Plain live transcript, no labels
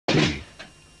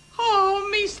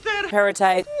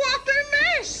Perrottet. What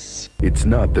a mess! It's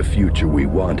not the future we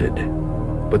wanted,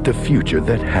 but the future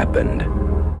that happened.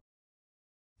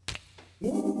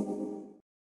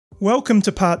 Welcome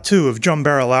to part 2 of John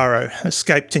Barilaro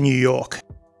Escape to New York.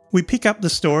 We pick up the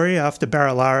story after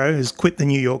Barilaro has quit the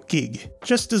New York gig,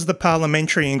 just as the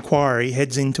Parliamentary Inquiry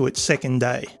heads into its second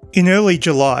day. In early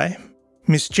July,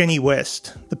 Miss Jenny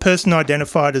West, the person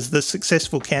identified as the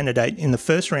successful candidate in the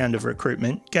first round of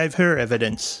recruitment, gave her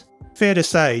evidence. Fair to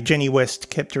say, Jenny West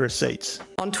kept her receipts.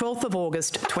 On 12th of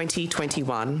August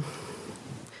 2021,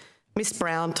 Miss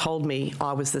Brown told me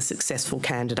I was the successful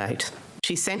candidate.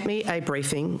 She sent me a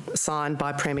briefing signed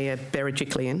by Premier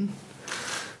Berejiklian,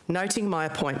 noting my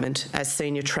appointment as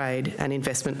Senior Trade and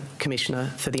Investment Commissioner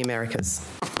for the Americas.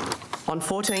 On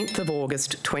 14th of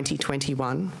August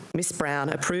 2021, Miss Brown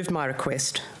approved my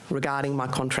request regarding my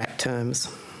contract terms.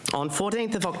 On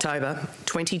 14th of October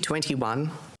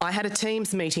 2021, I had a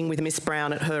Teams meeting with Miss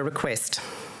Brown at her request.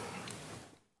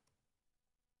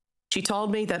 She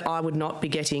told me that I would not be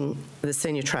getting the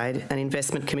Senior Trade and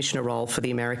Investment Commissioner role for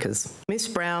the Americas. Miss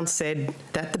Brown said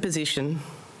that the position,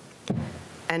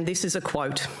 and this is a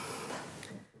quote,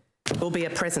 will be a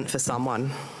present for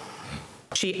someone.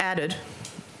 She added,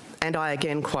 and I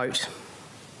again quote,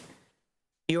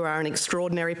 "You are an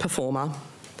extraordinary performer,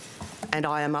 and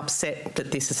I am upset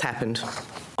that this has happened."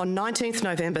 On 19th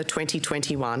November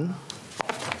 2021,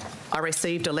 I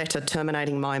received a letter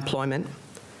terminating my employment,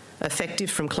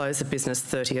 effective from close of business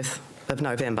 30th of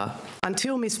November.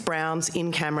 Until Miss Brown's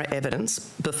in-camera evidence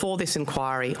before this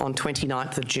inquiry on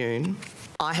 29th of June,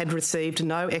 I had received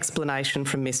no explanation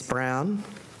from Miss Brown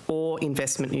or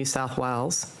Investment New South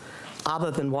Wales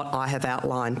other than what I have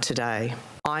outlined today.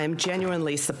 I am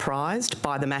genuinely surprised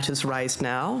by the matters raised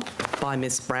now by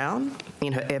Miss Brown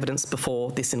in her evidence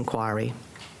before this inquiry.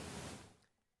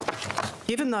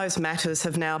 Given those matters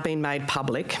have now been made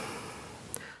public,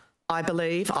 I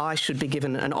believe I should be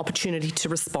given an opportunity to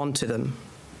respond to them,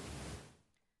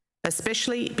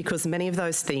 especially because many of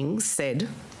those things said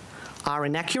are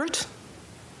inaccurate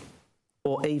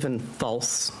or even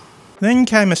false. Then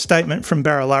came a statement from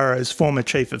Barilaro's former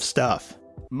Chief of Staff.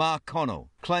 Mark Connell,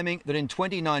 claiming that in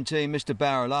 2019 Mr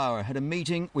Barilaro had a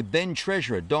meeting with then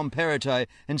Treasurer John Barilaro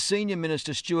and Senior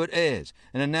Minister Stuart Ayres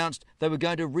and announced they were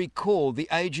going to recall the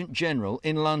Agent General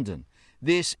in London.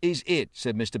 "This is it,"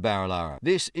 said Mr Barilaro.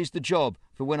 "This is the job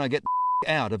for when I get the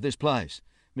out of this place."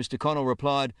 Mr Connell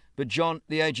replied, "But John,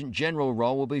 the Agent General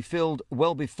role will be filled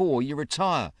well before you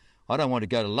retire." "I don't want to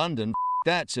go to London,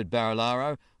 that," said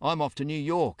Barilaro. "I'm off to New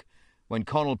York." When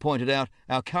Connell pointed out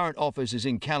our current office is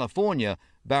in California,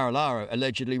 Barilaro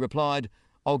allegedly replied,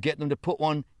 "I'll get them to put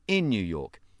one in New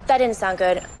York." That didn't sound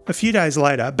good. A few days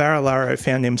later, Barilaro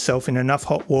found himself in enough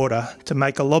hot water to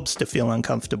make a lobster feel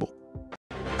uncomfortable.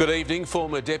 Good evening.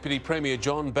 Former Deputy Premier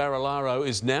John Barilaro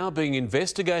is now being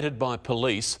investigated by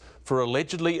police for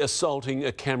allegedly assaulting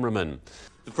a cameraman.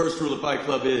 The first rule of Fight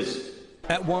Club is...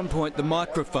 At one point, the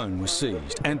microphone was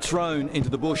seized and thrown into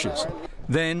the bushes.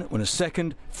 Then, when a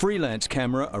second freelance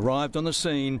camera arrived on the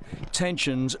scene,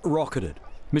 tensions rocketed.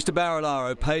 Mr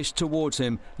Barilaro paced towards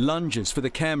him, lunges for the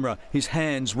camera, his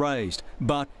hands raised,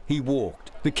 but he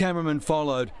walked. The cameraman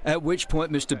followed, at which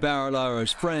point Mr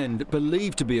Barilaro's friend,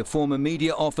 believed to be a former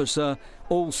media officer,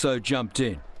 also jumped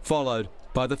in, followed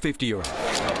by the 50-year-old.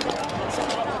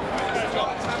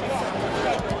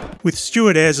 With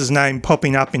Stuart Ayres' name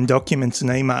popping up in documents and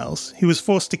emails, he was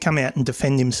forced to come out and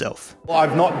defend himself.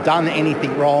 I've not done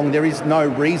anything wrong. There is no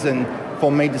reason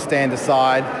for me to stand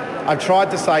aside. I've tried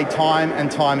to say time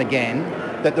and time again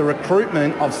that the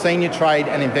recruitment of Senior Trade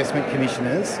and Investment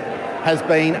Commissioners has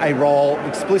been a role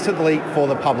explicitly for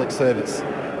the public service.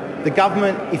 The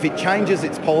government, if it changes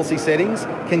its policy settings,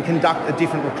 can conduct a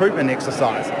different recruitment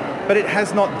exercise, but it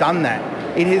has not done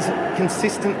that. It has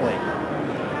consistently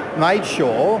made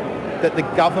sure that the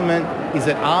government is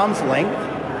at arm's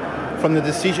length from the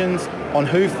decisions on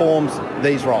who forms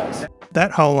these roles.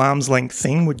 That whole arm's length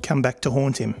thing would come back to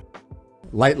haunt him.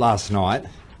 Late last night,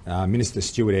 Minister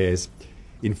Stuart Ayres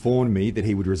informed me that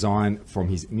he would resign from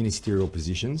his ministerial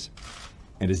positions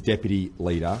and as Deputy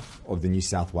Leader of the New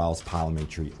South Wales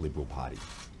Parliamentary Liberal Party.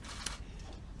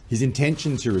 His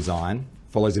intention to resign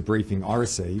follows a briefing I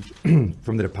received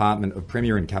from the Department of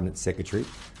Premier and Cabinet Secretary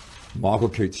Michael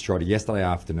Coutts-Trotter yesterday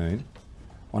afternoon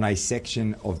on a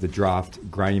section of the draft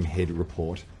Graham Head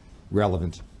report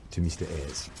relevant to Mr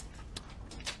Ayres.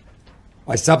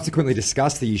 I subsequently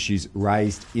discussed the issues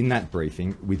raised in that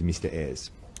briefing with Mr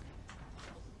Ayres.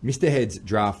 Mr Head's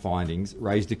draft findings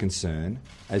raised a concern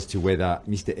as to whether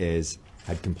Mr Ayres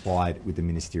had complied with the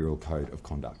Ministerial Code of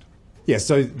Conduct. Yeah,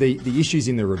 so the issues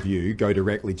in the review go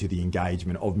directly to the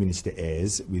engagement of Minister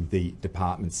Ayres with the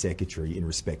Department Secretary in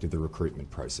respect of the recruitment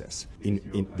process.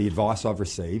 The advice I've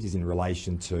received is in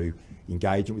relation to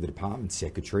engagement with the Department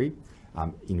Secretary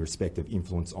in respect of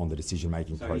influence on the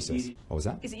decision-making process. What was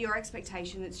that? Is it your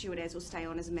expectation that Stuart Ayres will stay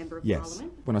on as a Member of Yes.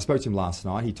 Parliament? When I spoke to him last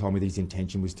night, he told me that his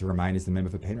intention was to remain as the member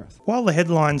for Penrith. While the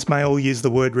headlines may all use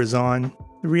the word resign,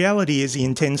 the reality is he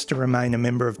intends to remain a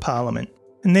Member of Parliament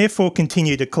and therefore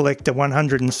continue to collect a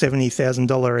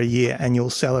 $170,000 a year annual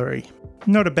salary.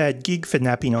 Not a bad gig for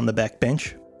napping on the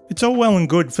backbench. It's all well and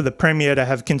good for the Premier to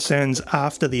have concerns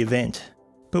after the event,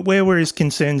 but where were his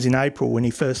concerns in April when he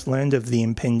first learned of the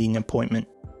impending appointment?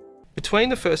 Between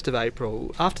the 1st of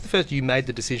April, after the first you made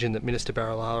the decision that Minister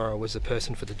Barilaro was the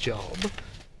person for the job,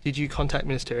 did you contact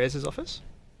Minister Ayres' office?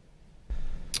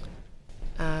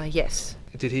 Yes.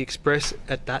 Did he express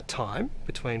at that time,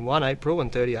 between 1 April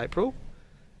and 30 April,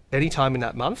 any time in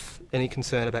that month, any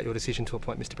concern about your decision to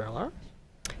appoint Mr Barilaro?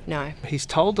 No. He's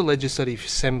told the Legislative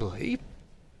Assembly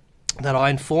that I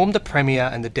informed the Premier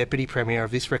and the Deputy Premier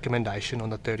of this recommendation on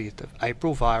the 30th of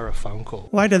April via a phone call.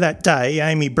 Later that day,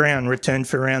 Amy Brown returned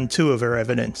for round 2 of her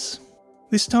evidence.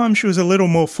 This time she was a little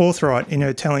more forthright in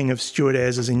her telling of Stuart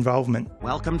Ayres' involvement.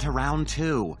 Welcome to round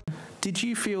 2. Did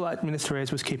you feel like Minister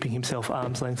Ayres was keeping himself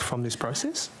arm's length from this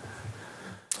process?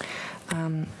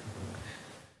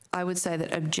 I would say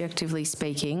that objectively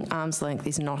speaking, arm's length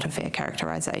is not a fair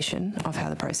characterisation of how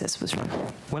the process was run.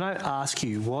 When I ask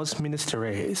you, was Minister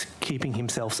Ayres keeping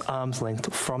himself arm's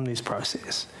length from this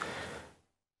process,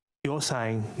 you're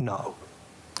saying no.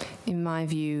 In my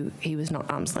view, he was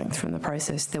not arm's length from the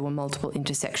process. There were multiple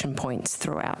intersection points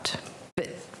throughout. But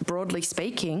broadly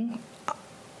speaking,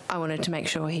 I wanted to make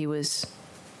sure he was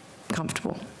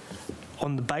comfortable.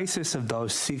 On the basis of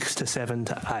those 6 to 7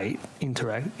 to 8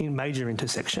 major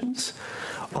intersections,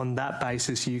 on that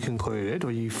basis you concluded,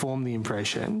 or you formed the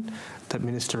impression, that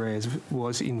Minister Ayres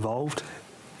was involved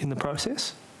in the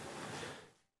process?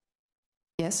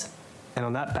 Yes. And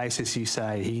on that basis you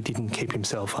say he didn't keep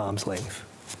himself arm's length?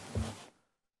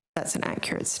 That's an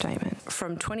accurate statement.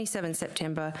 From 27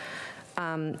 September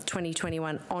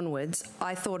 2021 onwards,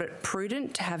 I thought it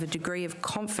prudent to have a degree of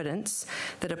confidence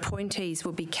that appointees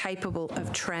would be capable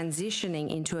of transitioning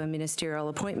into a ministerial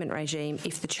appointment regime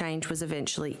if the change was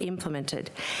eventually implemented.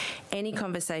 Any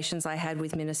conversations I had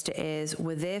with Minister Ayres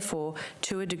were therefore,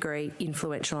 to a degree,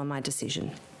 influential on my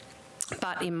decision.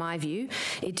 But in my view,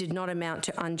 it did not amount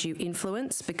to undue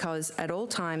influence because at all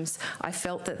times I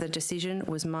felt that the decision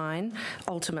was mine,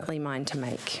 ultimately mine to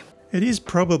make. It is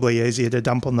probably easier to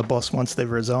dump on the boss once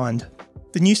they've resigned.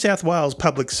 The New South Wales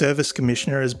Public Service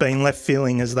Commissioner has been left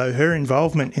feeling as though her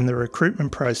involvement in the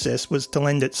recruitment process was to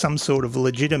lend it some sort of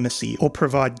legitimacy or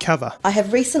provide cover. I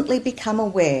have recently become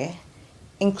aware,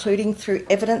 including through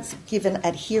evidence given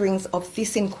at hearings of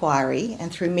this inquiry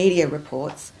and through media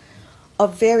reports,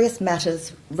 of various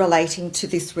matters relating to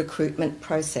this recruitment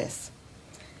process.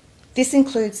 This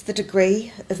includes the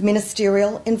degree of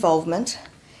ministerial involvement,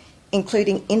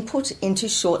 including input into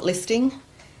shortlisting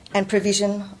and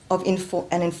provision of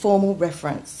an informal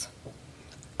reference.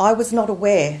 I was not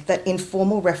aware that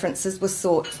informal references were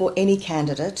sought for any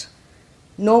candidate,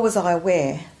 nor was I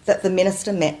aware that the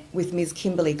Minister met with Ms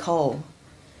Kimberly Cole.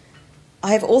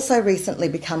 I have also recently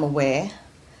become aware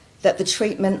that the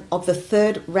treatment of the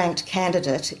third-ranked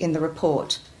candidate in the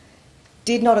report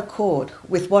did not accord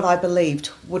with what I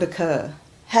believed would occur.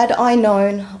 Had I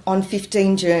known on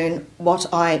 15 June what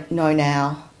I know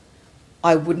now,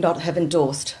 I would not have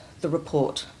endorsed the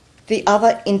report. The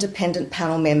other independent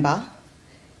panel member,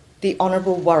 the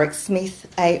Honourable Warwick Smith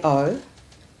AO,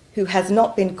 who has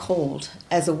not been called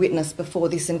as a witness before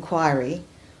this inquiry,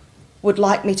 would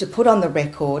like me to put on the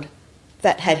record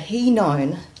that had he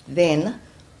known then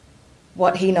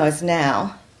what he knows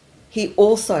now, he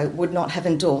also would not have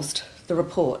endorsed the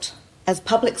report. As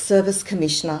Public Service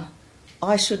Commissioner,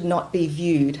 I should not be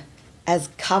viewed as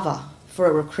cover for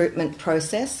a recruitment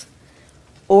process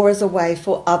or as a way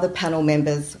for other panel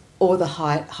members or the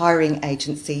hiring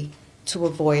agency to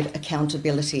avoid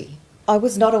accountability. I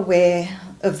was not aware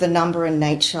of the number and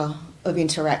nature of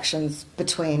interactions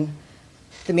between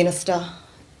the Minister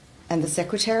and the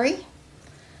Secretary,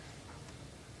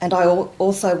 and I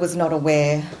also was not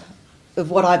aware of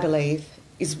what I believe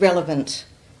is relevant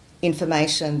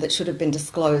information that should have been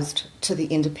disclosed to the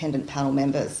independent panel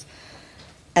members.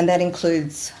 And that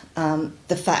includes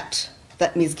the fact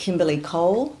that Ms Kimberly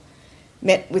Cole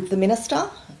met with the Minister.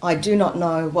 I do not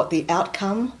know what the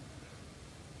outcome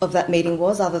of that meeting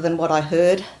was other than what I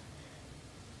heard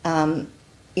in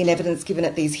evidence given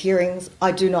at these hearings.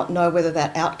 I do not know whether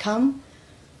that outcome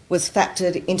was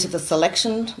factored into the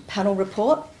selection panel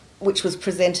report, which was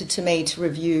presented to me to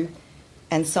review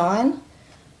and sign.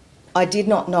 I did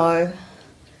not know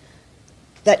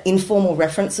that informal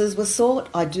references were sought.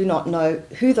 I do not know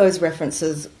who those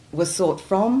references were sought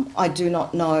from. I do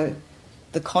not know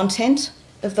the content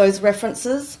of those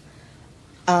references.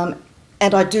 And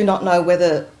I do not know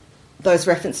whether those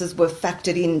references were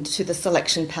factored into the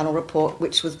selection panel report,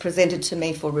 which was presented to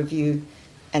me for review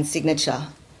and signature.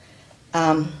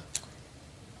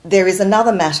 There is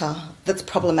another matter that's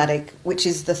problematic, which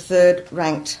is the third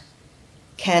ranked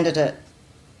candidate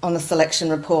on the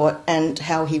selection report and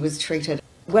how he was treated.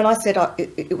 When I said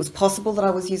it was possible that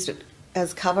I was used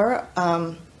as cover,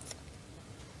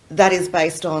 that is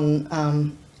based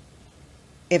on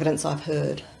evidence I've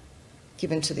heard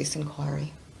given to this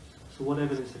inquiry. So what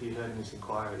evidence have you heard in this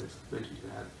inquiry that's led you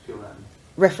to feel that?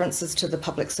 References to the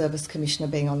Public Service Commissioner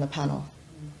being on the panel.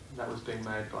 That was being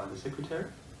made by the Secretary?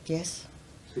 Yes.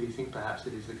 So you think perhaps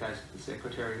it is the case that the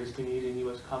Secretary has been using you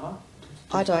as cover?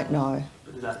 I don't know.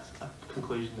 But is that a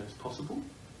conclusion that's possible?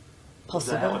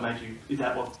 Possible. Is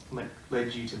that what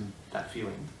led you to that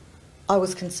feeling? I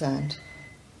was concerned.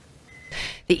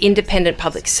 The Independent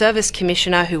Public Service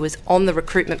Commissioner, who was on the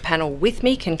recruitment panel with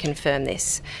me, can confirm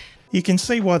this. You can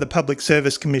see why the Public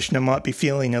Service Commissioner might be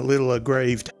feeling a little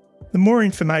aggrieved. The more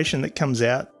information that comes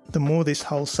out, the more this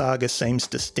whole saga seems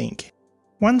to stink.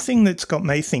 One thing that's got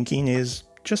me thinking is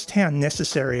just how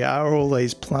necessary are all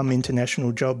these plum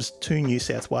international jobs to New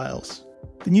South Wales?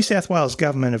 The New South Wales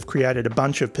government have created a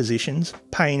bunch of positions,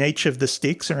 paying each of the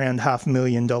sticks around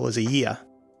 $500,000 a year.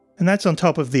 And that's on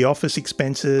top of the office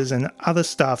expenses and other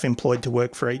staff employed to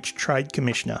work for each Trade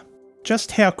Commissioner.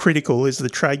 Just how critical is the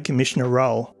Trade Commissioner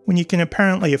role when you can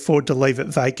apparently afford to leave it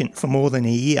vacant for more than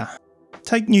a year?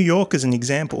 Take New York as an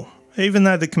example. Even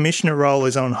though the Commissioner role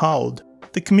is on hold,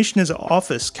 the Commissioner's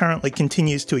office currently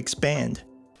continues to expand.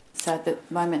 So at the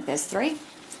moment there's 3,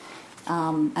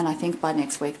 and I think by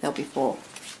next week there'll be 4.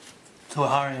 So we're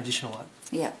hiring an additional one?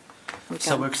 Yeah.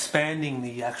 So we're expanding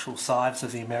the actual size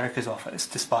of the Americas office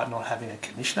despite not having a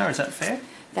Commissioner, is that fair?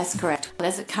 That's correct.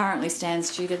 As it currently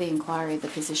stands, due to the inquiry, the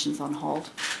position's on hold.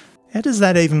 How does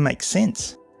that even make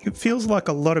sense? It feels like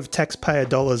a lot of taxpayer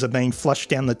dollars are being flushed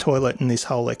down the toilet in this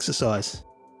whole exercise.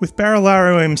 With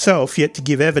Barilaro himself yet to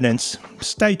give evidence,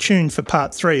 stay tuned for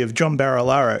part 3 of John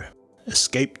Barilaro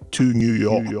Escape to New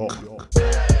York.